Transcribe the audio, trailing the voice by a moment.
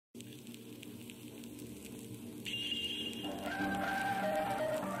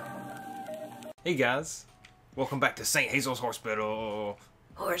Hey guys, welcome back to St. Hazel's Horsepital.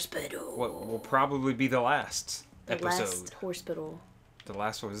 Horsepital. What will probably be the last episode. Last Horsepital. The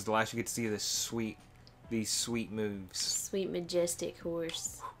last one was the last you get to see these sweet moves. Sweet majestic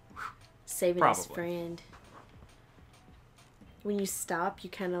horse. Saving his Probably. friend. When you stop, you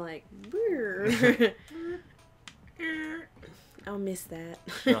kind of like... "Brrr." I'll miss that.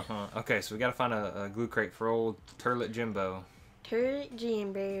 Okay, so we gotta find a glue crate for old Turlet Jimbo. Turret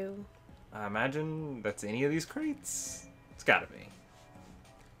Jimbo. I imagine that's any of these crates. It's gotta be.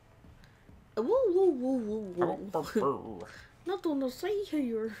 Woo, woo, woo, woo, woo. Nothing to say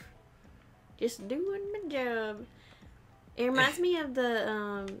here. Just doing my job. It reminds me of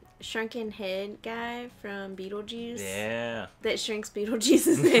the shrunken head guy from Beetlejuice. Yeah. That shrinks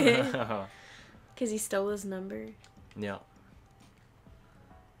Beetlejuice's head. Because he stole his number. Yeah.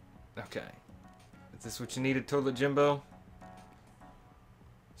 Okay. Is this what you needed, Turlet Jimbo?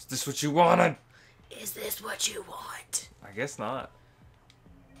 Is this what you wanted? Is this what you want? I guess not.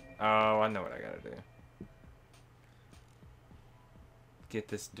 Oh, I know what I gotta do. Get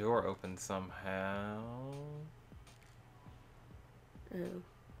this door open somehow. Oh.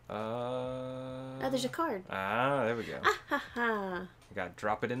 Oh, there's a card. Ah, there we go. Ah ha ha. I gotta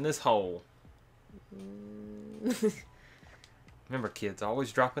drop it in this hole. Remember, kids,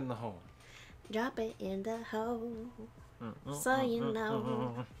 always drop it in the hole. Drop it in the hole. So you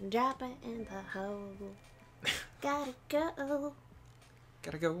know. Drop it in the hole. Gotta go.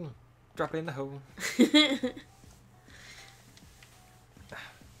 Gotta go. Drop it in the hole.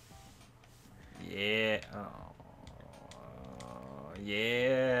 Yeah. Oh.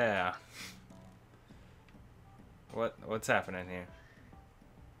 Yeah. What's happening here?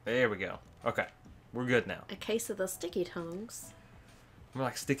 There we go. Okay. We're good now. A case of the sticky tongues. We're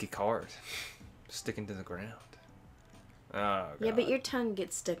like sticky cars. Sticking to the ground. Oh, God. Yeah, but your tongue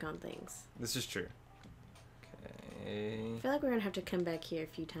gets stuck on things. This is true. Okay. I feel like we're gonna have to come back here a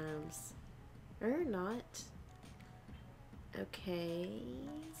few times. Or not. Okay.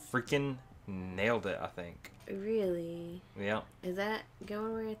 Freaking nailed it, I think. Really? Yeah. Is that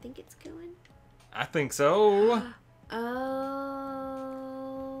going where I think it's going? I think so. Oh.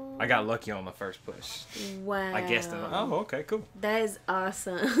 I got lucky on the first push. Wow. I guessed it. Oh, okay, cool. That is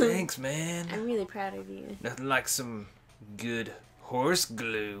awesome. Thanks, man. I'm really proud of you. Nothing like some good horse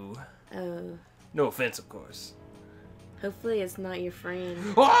glue. Oh. No offense, of course. Hopefully it's not your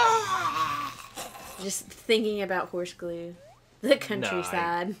friend. Ah! Just thinking about horse glue. The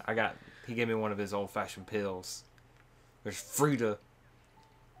countryside. He gave me one of his old-fashioned pills. There's Frida.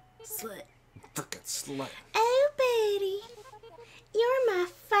 Slut. Frickin' slut. Oh, Betty. You're my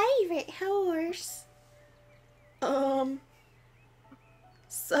favorite horse.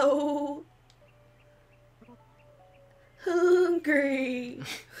 So hungry.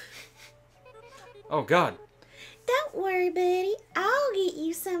 Oh, God. Don't worry, Betty. I'll get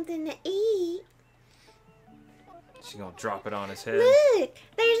you something to eat. She gonna drop it on his head. Look,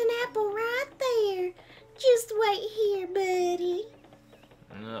 there's an apple right there. Just wait here, buddy.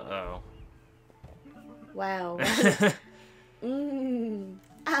 Uh-oh. Wow.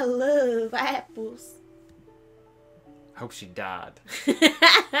 I love apples. Hope she died.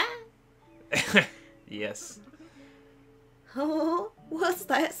 Yes. Oh, what's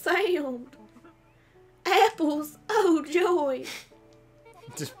that sound? Apples, oh joy.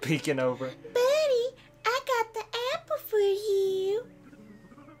 Just peeking over. Betty, I got the apple for you.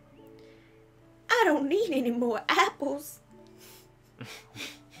 I don't need any more apples.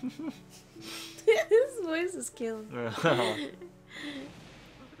 His voice is killing me.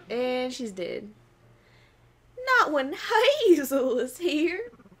 And she's dead. Not when Hazel is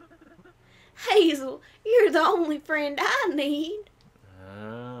here. Hazel, you're the only friend I need.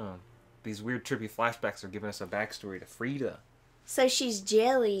 Oh. These weird trippy flashbacks are giving us a backstory to Frida. So she's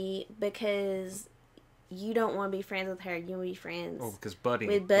jelly because you don't want to be friends with her. You want to be friends because Buddy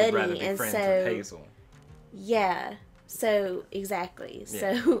with would Buddy, rather be and friends so with Hazel. yeah. So exactly.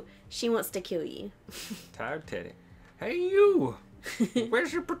 Yeah. So she wants to kill you. Tired Teddy. Hey, you!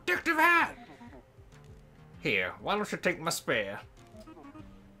 Where's your protective hat? Here, why don't you take my spare?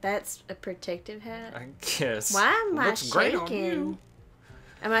 That's a protective hat. I guess. Why am I Looks great on shaking? you.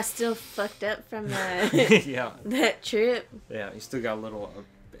 Am I still fucked up from that Yeah. that trip? Yeah, you still got a little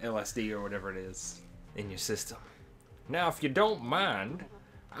LSD or whatever it is in your system. Now, if you don't mind,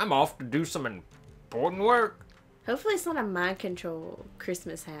 I'm off to do some important work. Hopefully it's not a mind control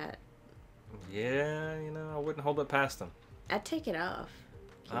Christmas hat. Yeah, I wouldn't hold it past them. I'd take it off.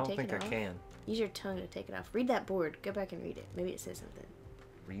 Can I you don't take think it I off? can. Use your tongue to take it off. Read that board. Go back and read it. Maybe it says something.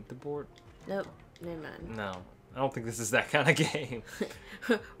 Read the board? Nope. Never mind. No. I don't think this is that kind of game.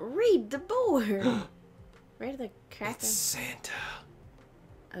 Read the board. Where the crap It's Santa.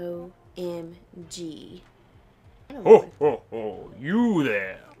 OMG. Ho, ho, ho. You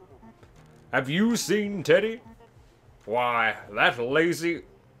there. Have you seen Teddy? Why, that lazy...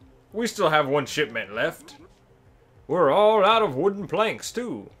 We still have one shipment left. We're all out of wooden planks,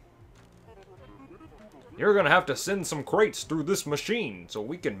 too. You're gonna have to send some crates through this machine so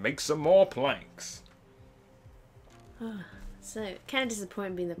we can make some more planks. So, kind of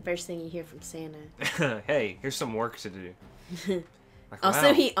disappointing being the first thing you hear from Santa. Hey, here's some work to do. Like, Also,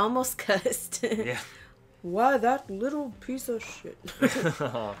 wow. he almost cussed. Yeah. Why that little piece of shit?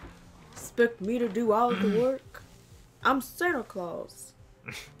 Expect me to do all the work? I'm Santa Claus.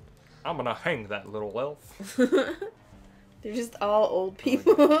 I'm gonna hang that little elf. They're just all old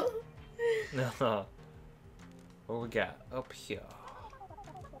people. What we got up here?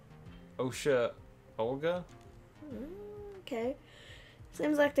 Olga? Okay.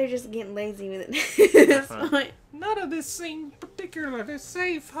 Seems like they're just getting lazy with it at this point. None of this seems particularly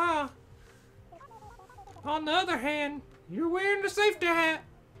safe, huh? On the other hand, you're wearing the safety hat.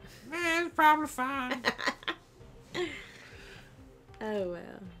 Man, it's probably fine. Oh,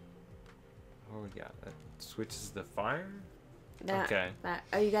 well. What we got? That switches the fire? Okay.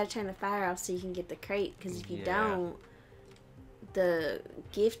 Oh, you gotta turn the fire off so you can get the crate, because if you don't, the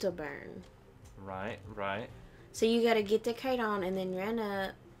gift will burn. Right. So you gotta get the crate on and then run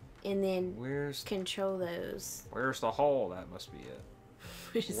up and then Where's control those. Where's the hole? That must be it.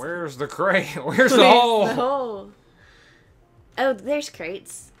 Where's Where's the crate? Where's the hole? the hole? Oh, there's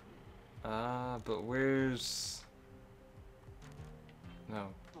crates. But where's... No.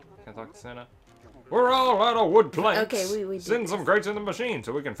 Can I talk to Santa? We're all out of wood planks. Okay, we Send some crates in the machine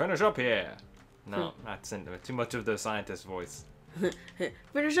so we can finish up here. No, not send it. Too much of the scientist voice.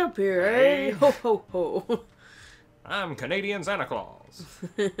 Finish up here, eh? Ho, ho, ho. I'm Canadian Santa Claus.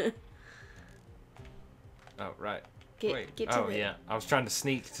 Oh, right. Wait. Get to yeah. I was trying to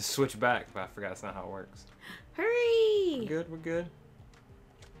sneak to switch back, but I forgot that's not how it works. Hurry! We're good.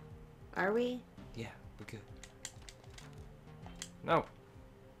 Are we? Yeah, we're good. No.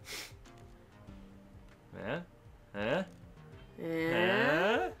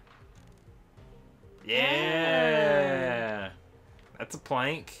 Yeah. That's a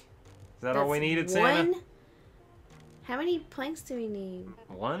plank. Is that all we needed, Santa? One? How many planks do we need?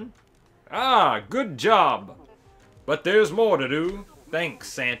 One? Ah, good job. But there's more to do.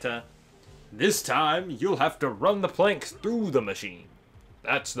 Thanks, Santa. This time, you'll have to run the planks through the machine.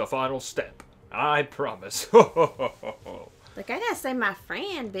 That's the final step. I promise. Like, I gotta save my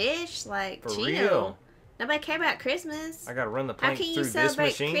friend, bitch. Like, For chill. real. Nobody care about Christmas. I gotta run the How plank can you through this celebrate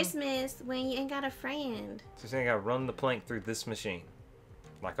machine. Christmas when you ain't got a friend? So I gotta run the plank through this machine.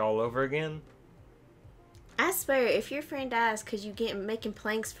 Like all over again? I swear, if your friend dies because you get making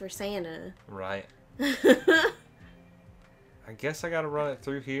planks for Santa. Right. I guess I gotta run it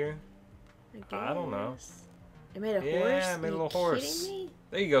through here. I don't know. It made a horse? Yeah, I made a Are you little horse. kidding me?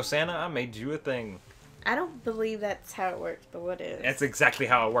 There you go, Santa. I made you a thing. I don't believe that's how it works, but what is? That's exactly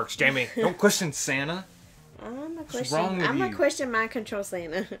how it works, Jamie. Don't question Santa. I'm a What's wrong with I'm a you? question mind control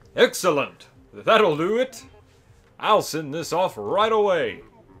Santa. Excellent. That'll do it. I'll send this off right away.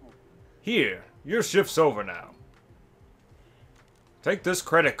 Here, your shift's over now. Take this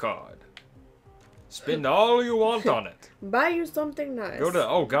credit card. Spend all you want on it. Buy you something nice.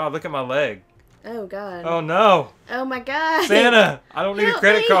 Oh God, look at my leg. Oh God. Oh no. Oh my God. Santa, I don't need a Help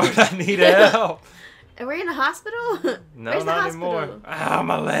credit me. card. I need help. Are we in a hospital? No, Where's the not hospital? anymore. Ah,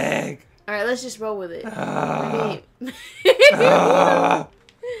 my leg. All right, let's just roll with it. Ah. Ready?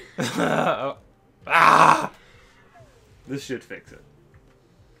 Ah. This should fix it.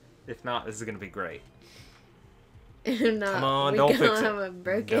 If not, this is gonna be great. No, Come on, we don't gonna fix it. have a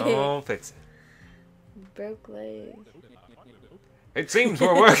broken Don't fix it. broke leg. It seems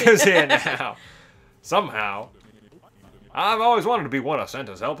we're workers here now. Somehow. I've always wanted to be one of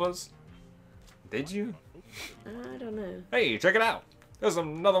Santa's helpers. Did you? I don't know. Hey, check it out. There's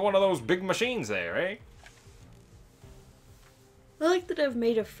another one of those big machines there, eh? I like that I've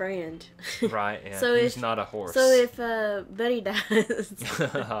made a friend. Right, yeah. So He's if- not a horse. So if Buddy dies,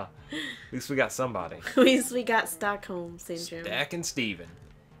 At least we got somebody. at least we got Stockholm syndrome. Stacking Steven.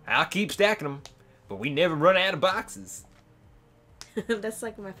 I'll keep stacking them, but we never run out of boxes. That's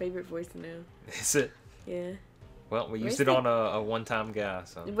like my favorite voice now. Is it? Yeah. Well, we Where's used it the- on a one-time guy,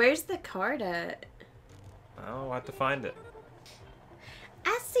 so Where's the card at? I'll have to find it.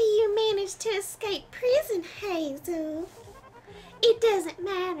 I see you managed to escape prison, Hazel. It doesn't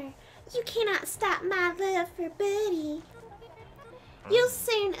matter. You cannot stop my love for Buddy. You'll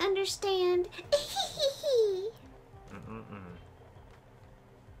soon understand.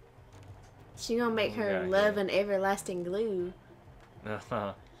 She gonna make her love an everlasting glue.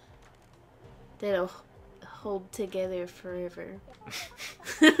 Uh-huh. That'll hold together forever.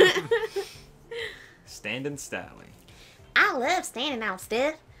 Standing styling. I love standing on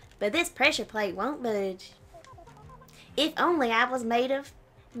stuff, but this pressure plate won't budge. If only I was made of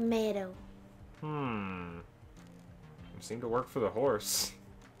metal. It seemed to work for the horse.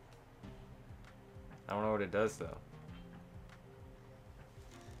 I don't know what it does though.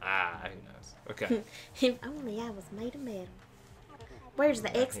 Who knows? Okay. If only I was made of metal. Where's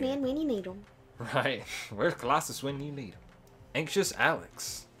the X-Men when you need them? Right. Where's Colossus when you need him? Anxious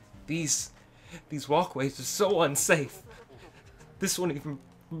Alex. These walkways are so unsafe. This one even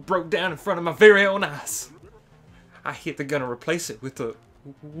broke down in front of my very own eyes. I hear they're gonna replace it with a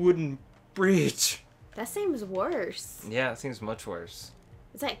wooden bridge. That seems worse. Yeah, it seems much worse.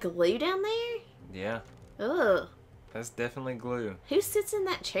 Is that glue down there? Yeah. Ugh. That's definitely glue. Who sits in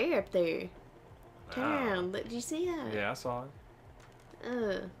that chair up there? Turn around. Did you see that? Yeah, I saw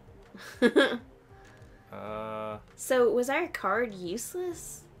Ugh. it. So, was our card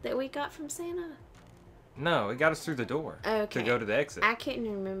useless that we got from Santa? No, it got us through the door. Okay. To go to the exit. I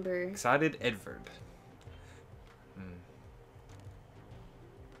couldn't remember. Excited Edward.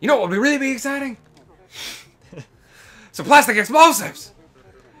 You know what would really be exciting? Some plastic explosives!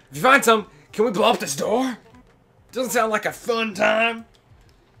 If you find some, can we blow up this door? Doesn't sound like a fun time.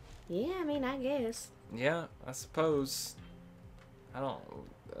 Yeah, I mean, I guess. Yeah, I suppose. I don't,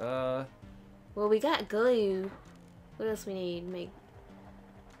 Well, we got glue. What else we need?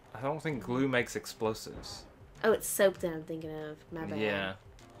 I don't think glue makes explosives. Oh, it's soap that I'm thinking of. My bad. Yeah.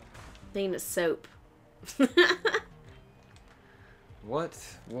 Thinking of soap. What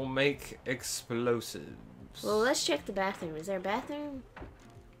will make explosives? Well, let's check the bathroom. Is there a bathroom?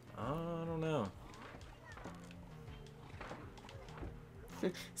 I don't know.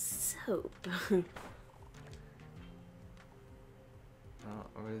 Soap.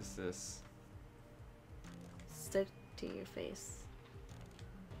 What is this? Stuck to your face.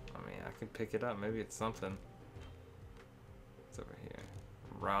 I mean, I can pick it up. Maybe it's something. It's over here.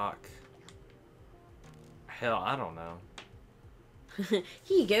 Rock. Hell, I don't know. Here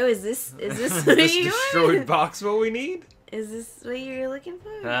you go. Is this what This you destroyed wanted? box what we need? Is this what you were looking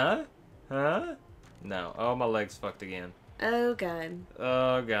for? Huh? Huh? No. Oh, my leg's fucked again. Oh god.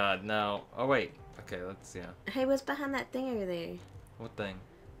 Oh god, no. Oh wait. Okay, let's Hey, what's behind that thing over there? What thing?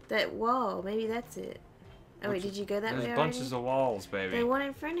 That wall. Maybe that's it. Oh wait, did you go that way There's already? bunches of walls, baby. There's one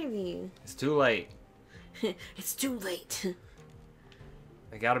in front of you. It's too late. It's too late.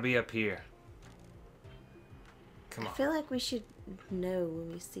 They gotta be up here. Come on. I feel like we should know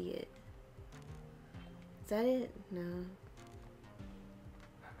when we see it. Is that it? No.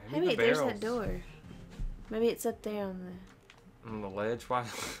 Maybe Hey, wait, the there's barrels. that door. Maybe it's up there on On the ledge? Why?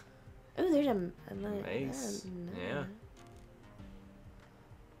 the... Oh, there's a Mace. no. Yeah.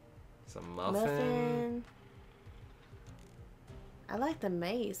 It's a muffin. Muffin. I like the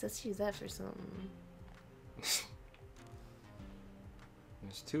mace. Let's use that for something.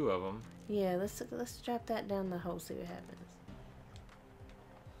 There's two of them. Yeah, let's drop that down the hole, see what happens.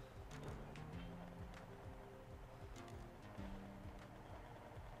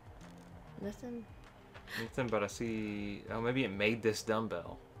 Nothing? Nothing, but I see... Oh, maybe it made this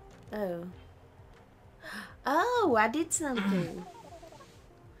dumbbell. Oh. Oh, I did something.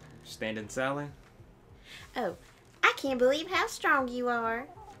 Standing Sally? Oh, I can't believe how strong you are.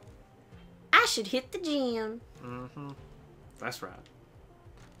 I should hit the gym. Mm-hmm. That's right.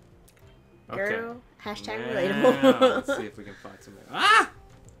 Girl, hashtag Now, relatable. let's see if we can find something. Ah!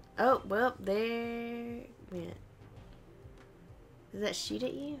 Oh, well, there went. Does that shoot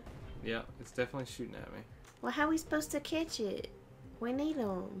at you? Yeah, it's definitely shooting at me. Well, how are we supposed to catch it? We need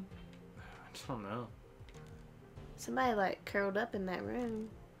them. I don't know. Somebody, like, curled up in that room.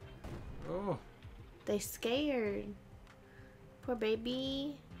 Oh. They scared. Poor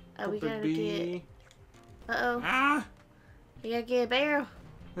baby. Oh, Poor we gotta baby. get... Uh-oh. Ah! We gotta get a barrel.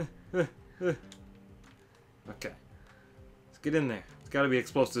 Okay. Let's get in there. There's gotta be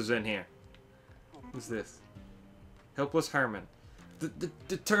explosives in here. Who's this? Helpless Herman.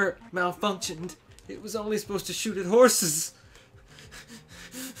 The turret malfunctioned. It was only supposed to shoot at horses.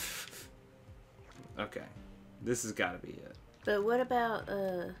 Okay. This has gotta be it. But what about,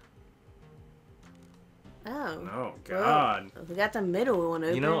 Oh. Oh, God. Well, we got the middle one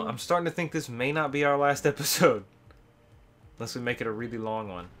open. You know, I'm starting to think this may not be our last episode. Unless we make it a really long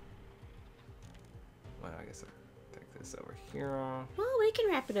one. Well, I guess I'll take this over here. Well, we can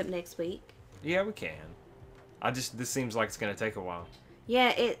wrap it up next week. Yeah, we can. This seems like it's gonna take a while. Yeah,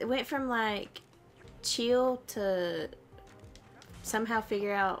 it went from, like, chill to somehow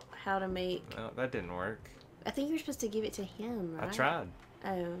figure out how to make... Oh, that didn't work. I think you were supposed to give it to him, right? I tried.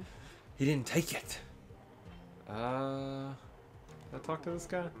 Oh. He didn't take it. Did I talk to this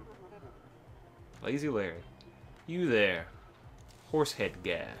guy? Lazy Larry. You there. Horsehead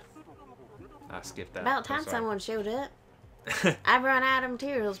guy. I skipped that. About time someone showed up. I've run out of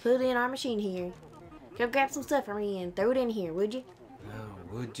materials. Put it in our machine here. Go grab some stuff for me and throw it in here, would you?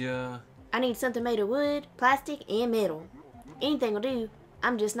 Oh, would ya? I need something made of wood, plastic, and metal. Anything will do.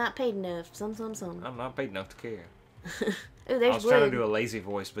 I'm just not paid enough. Some. I'm not paid enough to care. Ooh, there's I was wood. trying to do a lazy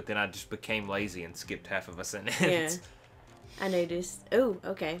voice, but then I just became lazy and skipped half of a sentence. Yeah. I noticed. Oh,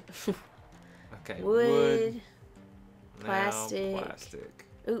 okay. Okay, Wood. Now, Plastic. plastic.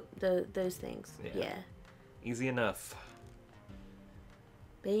 Ooh, those things. Yeah. Easy enough.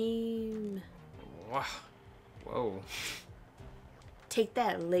 Beam. Wow. Whoa. Take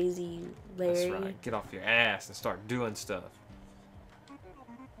that, lazy Larry. That's right. Get off your ass and start doing stuff.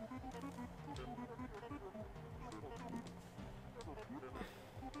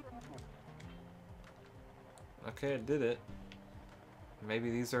 Okay, I did it. Maybe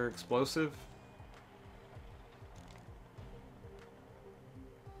these are explosive?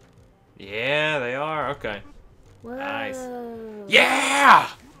 Yeah, they are. Okay. Whoa. Nice. Yeah!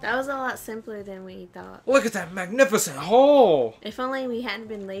 That was a lot simpler than we thought. Look at that magnificent hole! If only we hadn't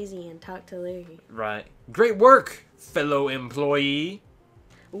been lazy and talked to Larry. Right. Great work, fellow employee.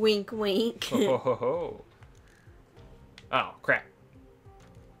 Wink, wink. Ho, ho, ho, ho. Oh, crap.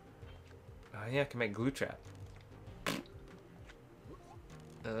 Oh, yeah, I can make glue trap.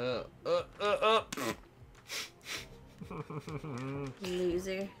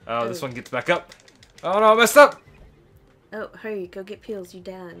 Loser. Oh, this one gets back up. Oh no, I messed up! Oh, hurry, go get pills, you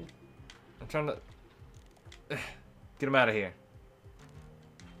down. I'm trying to... Get him out of here.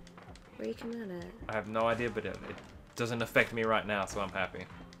 Where you coming out at? I have no idea, but it doesn't affect me right now, so I'm happy.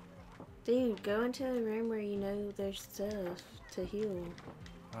 Dude, go into the room where you know there's stuff to heal.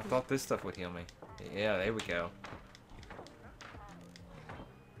 I thought this stuff would heal me. Yeah, there we go.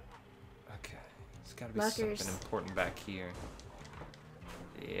 Okay, there's gotta be Lockers. something important back here.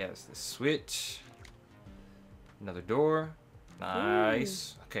 Yes, the switch. Another door.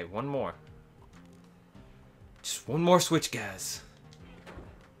 Nice. Ooh. Okay, one more. Just one more switch, guys.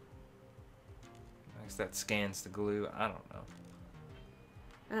 I guess that scans the glue. I don't know.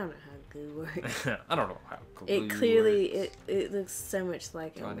 I don't know how glue works. I don't know how glue It clearly, works. it looks so much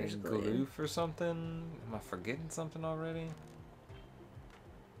like Do I Elmer's need glue. glue for something? Am I forgetting something already?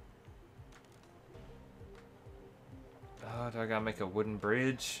 Oh, do I gotta make a wooden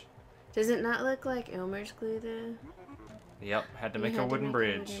bridge? Does it not look like Elmer's glue though? Yep, had to You make a had to wooden make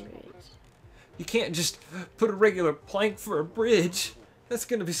bridge. wooden bridge. You can't just put a regular plank for a bridge. That's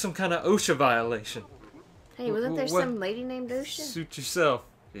gonna be some kind of OSHA violation. Hey, wasn't there What? some lady named OSHA? Suit yourself.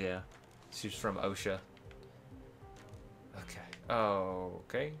 Yeah, she's from OSHA. Okay. Oh,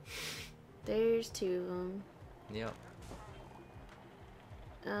 okay. There's two of them. Yep.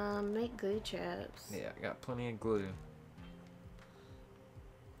 Make glue traps. Yeah, I got plenty of glue.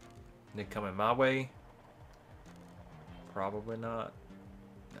 They coming my way? Probably not.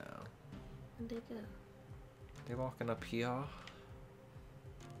 No. Where'd they go? They walking up here.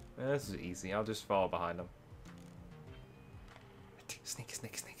 This is easy. I'll just follow behind them. Sneak,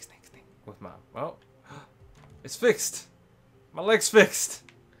 sneak, sneak, sneak, sneak. With my... Oh. It's fixed. My leg's fixed.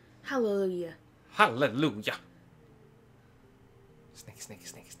 Hallelujah. Hallelujah. Sneak, sneak,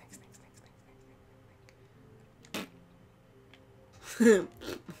 sneak, sneak, sneak, sneak, sneak, sneak.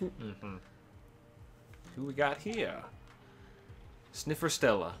 Who we got here? Sniffer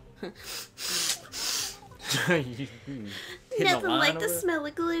Stella. Hitting a Nothing line like the over? smell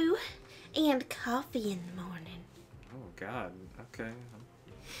of glue and coffee in the morning. Oh God. Okay.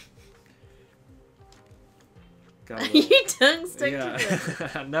 Got a Your little... tongue stuck to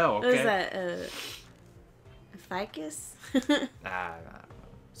Yeah. No. What Okay. is that? A ficus? I don't know.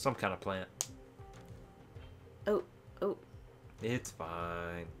 Some kind of plant. Oh. It's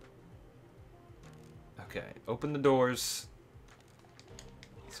fine. Okay. Open the doors.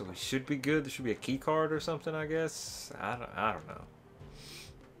 So we should be good. There should be a key card or something, I guess. I don't know.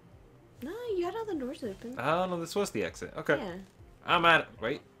 No, you had all the doors open. Oh no, this was the exit. Okay. Yeah. I'm at it.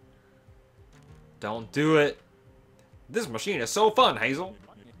 Wait. Don't do it. This machine is so fun, Hazel.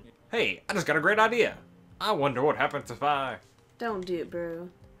 Hey, I just got a great idea. I wonder what happens if I... Don't do it, bro.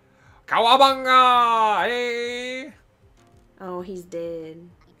 Cowabunga! Hey! Oh, he's dead.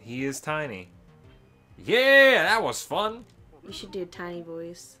 He is tiny. Yeah, that was fun. You should do a tiny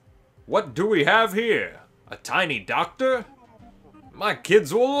voice. What do we have here? A tiny doctor? My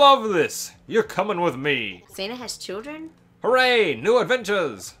kids will love this. You're coming with me. Santa has children? Hooray! New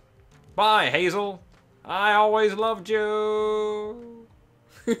adventures! Bye, Hazel. I always loved you.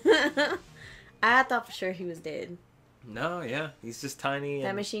 I thought for sure he was dead. No, yeah, he's just tiny. That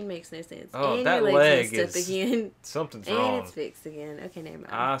And... machine makes no sense. Oh, and that your leg leg's messed is... up again. Something's and wrong. it's fixed again. Okay, never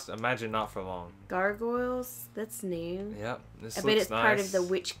mind. I imagine not for long. Gargoyles? That's new. Yep, this I looks bet it's nice. part of the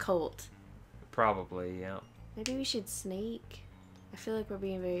witch cult. Probably, yeah. Maybe we should sneak. I feel like we're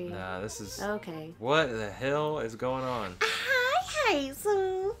being very... Nah, this is... Okay. What the hell is going on? Hi,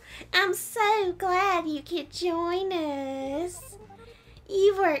 Hazel. I'm so glad you could join us.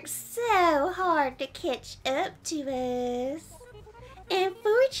 You've worked so hard to catch up to us.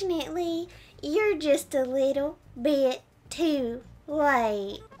 Unfortunately, you're just a little bit too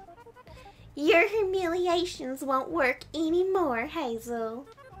late. Your humiliations won't work anymore, Hazel.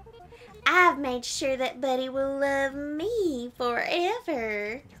 I've made sure that Buddy will love me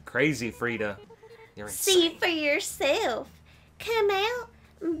forever. You're crazy, Frida. You're See insane. for yourself. Come out,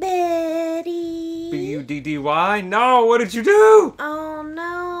 Buddy. B-U-D-D-Y? No, what did you do? Oh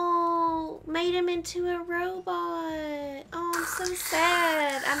no. Made him into a robot. Oh, I'm so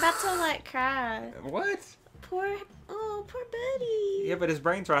sad. I'm about to like cry. What? Poor Buddy. Yeah, but his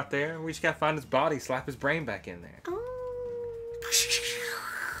brain's right there. We just gotta find his body, slap his brain back in there. Oh.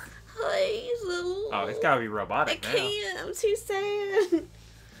 Hazel. Oh, it's gotta be robotic I now. can't. I'm too sad.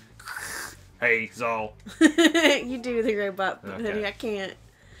 Hazel. You do the robot, Okay. honey. I can't.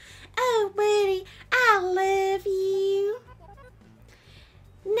 Oh, Buddy, I love you.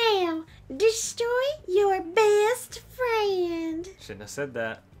 Now, destroy your best friend. Shouldn't have said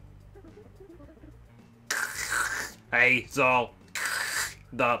that. Hazel.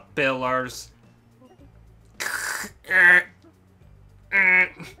 The pillars.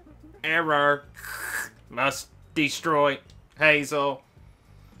 Error. Must destroy Hazel.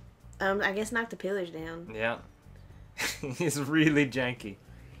 I guess knock the pillars down. Yeah. It's really janky.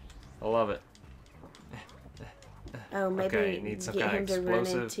 I love it. Oh, maybe Okay, you need some get kind him of to run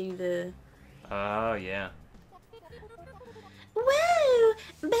explosive. into the... Oh, yeah. Whoa!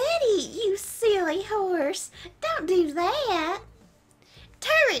 Buddy, you silly horse. Don't do that.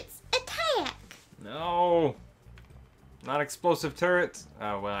 Turrets, attack! No. Not explosive turrets.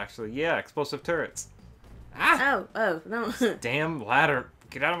 Oh, well, actually, yeah, explosive turrets. Ah! Oh, no. Damn ladder.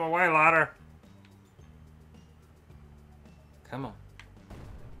 Get out of my way, ladder. Come on.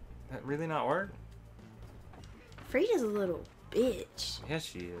 That really not work? Frida's a little bitch. Yes,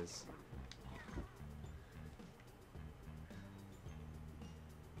 she is.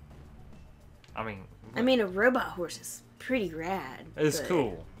 I mean, A robot horse is pretty rad. it's but-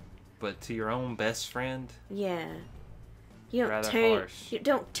 cool. But to your own best friend? Yeah. You Rather you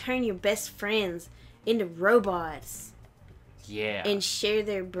don't turn your best friends into robots Yeah. and share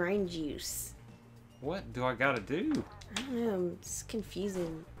their brain juice. What do I gotta do? I don't know, it's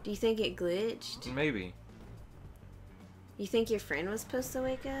confusing. Do you think it glitched? Maybe. You think your friend was supposed to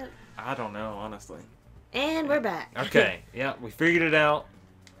wake up? I don't know, honestly. And we're back. Okay, yeah, we figured it out.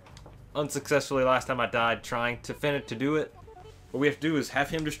 Unsuccessfully last time I died trying to do it. What we have to do is have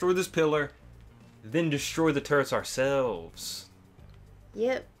him destroy this pillar, then destroy the turrets ourselves.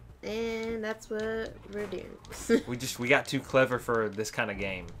 Yep, and that's what we're doing. We got too clever for this kind of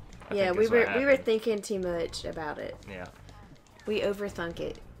game. I Yeah, think we is what were happened. thinking too much about it. Yeah. We overthunk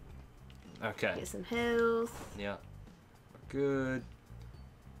it. Okay. Get some health. Yeah. Good.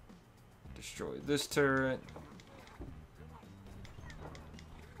 Destroy this turret.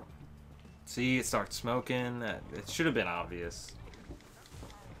 See, it starts smoking. It should have been obvious.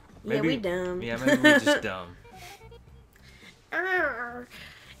 Yeah, we dumb. Yeah, maybe we just dumb.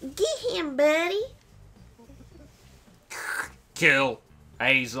 Get him, buddy. Kill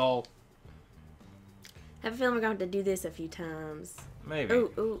Hazel. I have a feeling we're going to have to do this a few times. Maybe.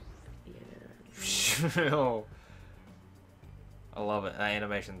 Ooh. Yeah. Oh. I love it. That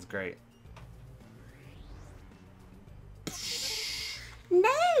animation's great.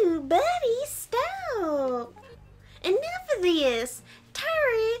 No, buddy, stop. Enough of this.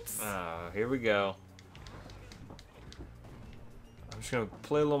 Turrets. Oh, here we go. I'm just gonna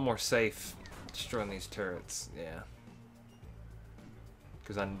play a little more safe, destroying these turrets. Yeah.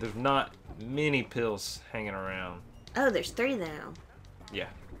 Because there's not many pills hanging around. Oh, there's 3 now. Yeah.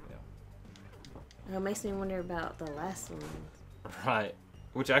 Oh, it makes me wonder about the last one. Right.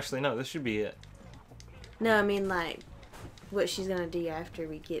 Which actually, no, this should be it. No, I mean, like, what she's going to do after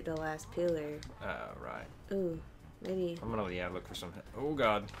we get the last pillar. Right. Ooh, maybe. I'm gonna, yeah, look for some... Oh,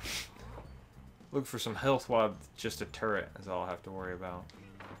 God. Look for some health while just a turret is all I have to worry about.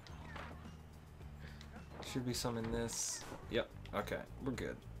 Should be some in this. Yep. Okay. We're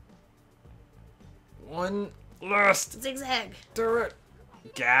good. 1, Lust. Zigzag. Do it.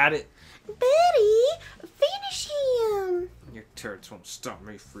 Got it. Betty, finish him. Your turrets won't stop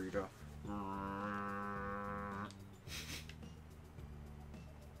me, Frida.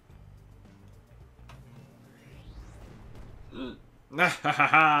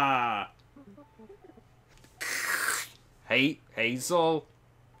 Hey, Hazel.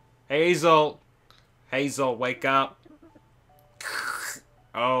 Hazel. Hazel, wake up.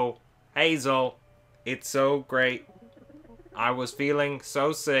 Oh, Hazel. It's so great. I was feeling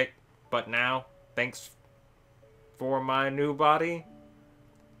so sick, but now, thanks for my new body,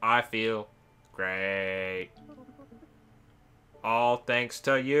 I feel great. All thanks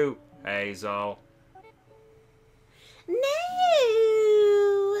to you, Hazel. No!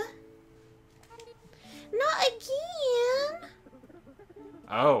 Not again!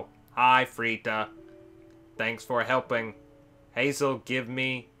 Oh, hi, Frida. Thanks for helping Hazel give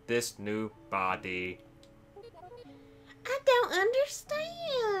me this new body. I don't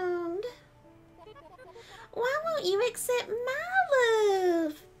understand. Why won't you accept my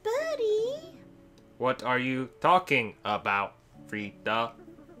love, buddy? What are you talking about, Frida?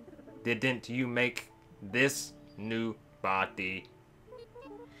 Didn't you make this new body?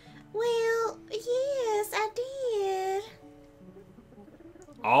 Well, yes, I did.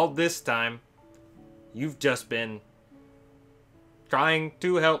 All this time, you've just been trying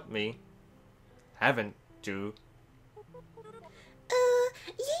to help me, haven't you?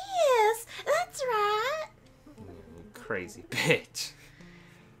 Yes, that's right. Crazy bitch.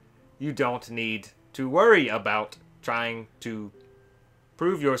 You don't need to worry about trying to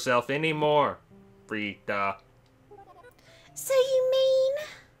prove yourself anymore, Frida. So you mean?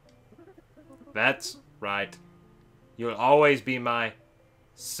 That's right. You'll always be my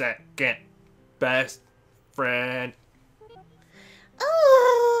second best friend.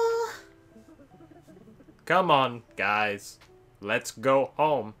 Oh. Come on, guys. Let's go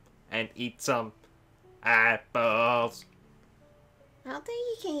home and eat some apples. I don't think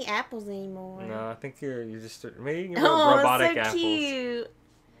you can eat apples anymore. No, I think you're just maybe Oh, robotic so apples. cute.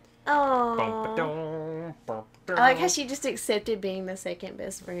 Oh. Bum-ba-dum, bum-ba-dum. I like how she just accepted being the second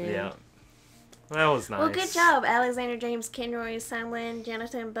best friend. Yeah. That was nice. Well, good job, Alexander James Kenroy, Simon,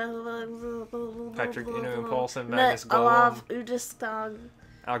 Jonathan, Patrick Inu, Paulson, Magnus Golem, Olaf, Udestag.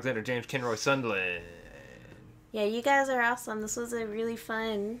 Alexander James Kenroy Sunderland. Yeah, you guys are awesome. This was a really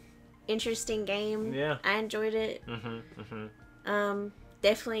fun, interesting game. Yeah. I enjoyed it.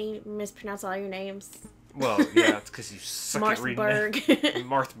 Definitely mispronounced all your names. Well, yeah, it's because you suck at reading it.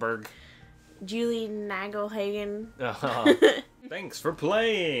 Marthburg. Julie Nagelhagen. Thanks for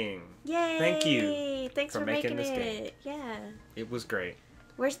playing. Yay! Thank you. Thanks for making this it. game. Yeah. It was great.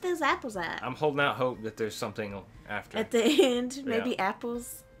 Where's those apples at? I'm holding out hope that there's something after. At the end, maybe Yeah.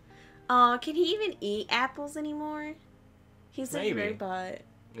 apples. Oh, can he even eat apples anymore? He's Maybe. a robot.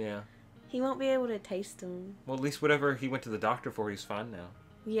 Yeah. He won't be able to taste them. Well, at least whatever he went to the doctor for, he's fine now.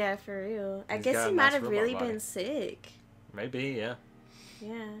 Yeah, for real. I He's guess got he a might nice have robot really body. been sick. Maybe, yeah.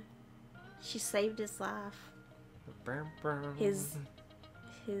 Yeah. She saved his life.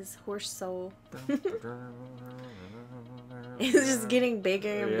 His horse soul. It's just getting bigger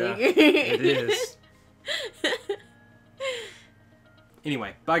and Yeah, bigger. it is.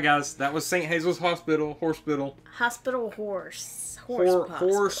 Anyway, bye guys. That was St. Hazel's Hospital. Hospital horse.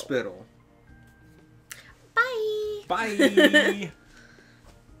 Horsepital. Bye. Bye.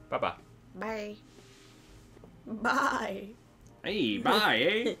 Bye-bye. Bye. Bye. Hey,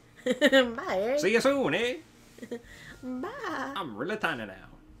 bye, eh? Bye. See you soon, eh? Bye. I'm really tiny now.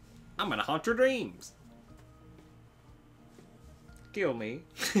 I'm gonna haunt your dreams. Kill me.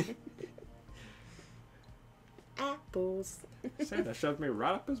 Apples. Santa shoved me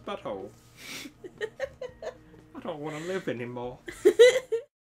right up his butthole. I don't want to live anymore.